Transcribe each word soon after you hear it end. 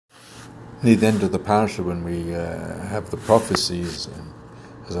Near the end of the parasha, when we have the prophecies, and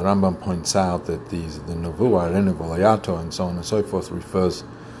as the Rambam points out that the Nevuah, Ayato, and so on and so forth refers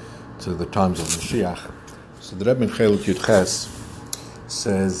to the times of Mashiach. So the Rebbe in Chelik Yud Ches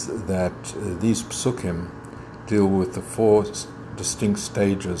says that these psukim deal with the four distinct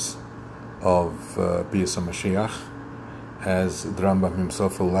stages of Bias HaMashiach, as the Rambam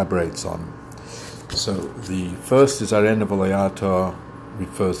himself elaborates on. So the first is Arena V'Layata,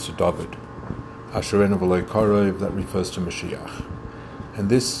 refers to David. Asherena V'Lay Korov, that refers to Mashiach. And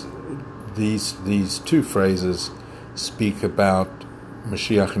these two phrases speak about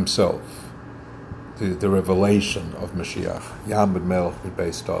Mashiach himself, the revelation of Mashiach, Yamad Melech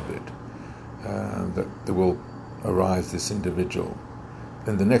Beis David, that there will arise this individual.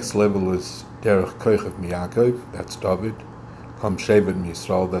 And the next level is Derech Kochav Miyakov, that's David, Kam Shevet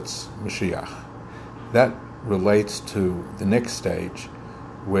Yisrael, that's Mashiach. That relates to the next stage,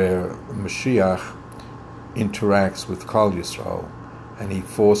 where Mashiach interacts with Klal Yisrael, and he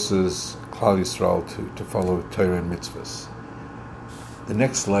forces Klal Yisrael to follow Torah and mitzvahs. The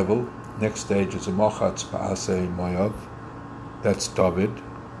next level, next stage, is a Mochatz Pa'asei Moav, that's David,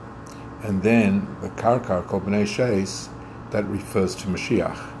 and then the Karkar Kol Bnei Sheis, that refers to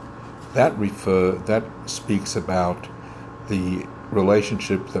Mashiach. That speaks about the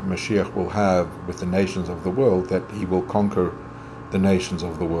relationship that Mashiach will have with the nations of the world, that he will conquer the nations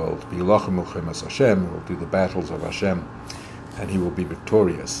of the world. He will do the battles of Hashem, and he will be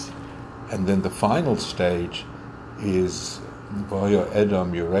victorious. And then the final stage is V'hoya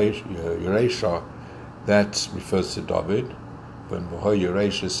Edom Yeresha, that refers to David. When V'hoya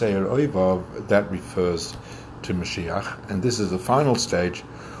Yeresha Seir Oivav, that refers to Mashiach. And this is the final stage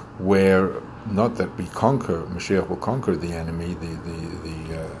where, not that we conquer, Mashiach will conquer the enemy,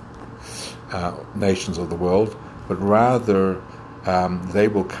 the nations of the world, but rather they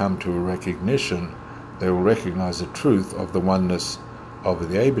will come to a recognition, they will recognize the truth of the oneness of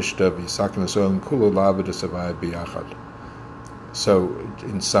the Eibishter. So,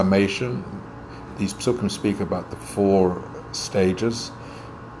 in summation, these psukim speak about the four stages,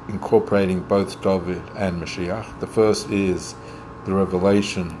 incorporating both David and Mashiach. The first is the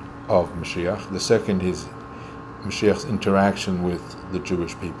revelation of Mashiach. The second is Mashiach's interaction with the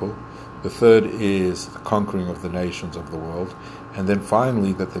Jewish people. The third is the conquering of the nations of the world. And then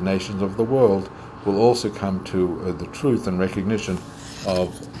finally, that the nations of the world will also come to the truth and recognition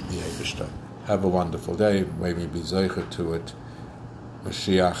of the Eibishter. Have a wonderful day. May we be zeicher to it.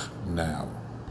 Mashiach now.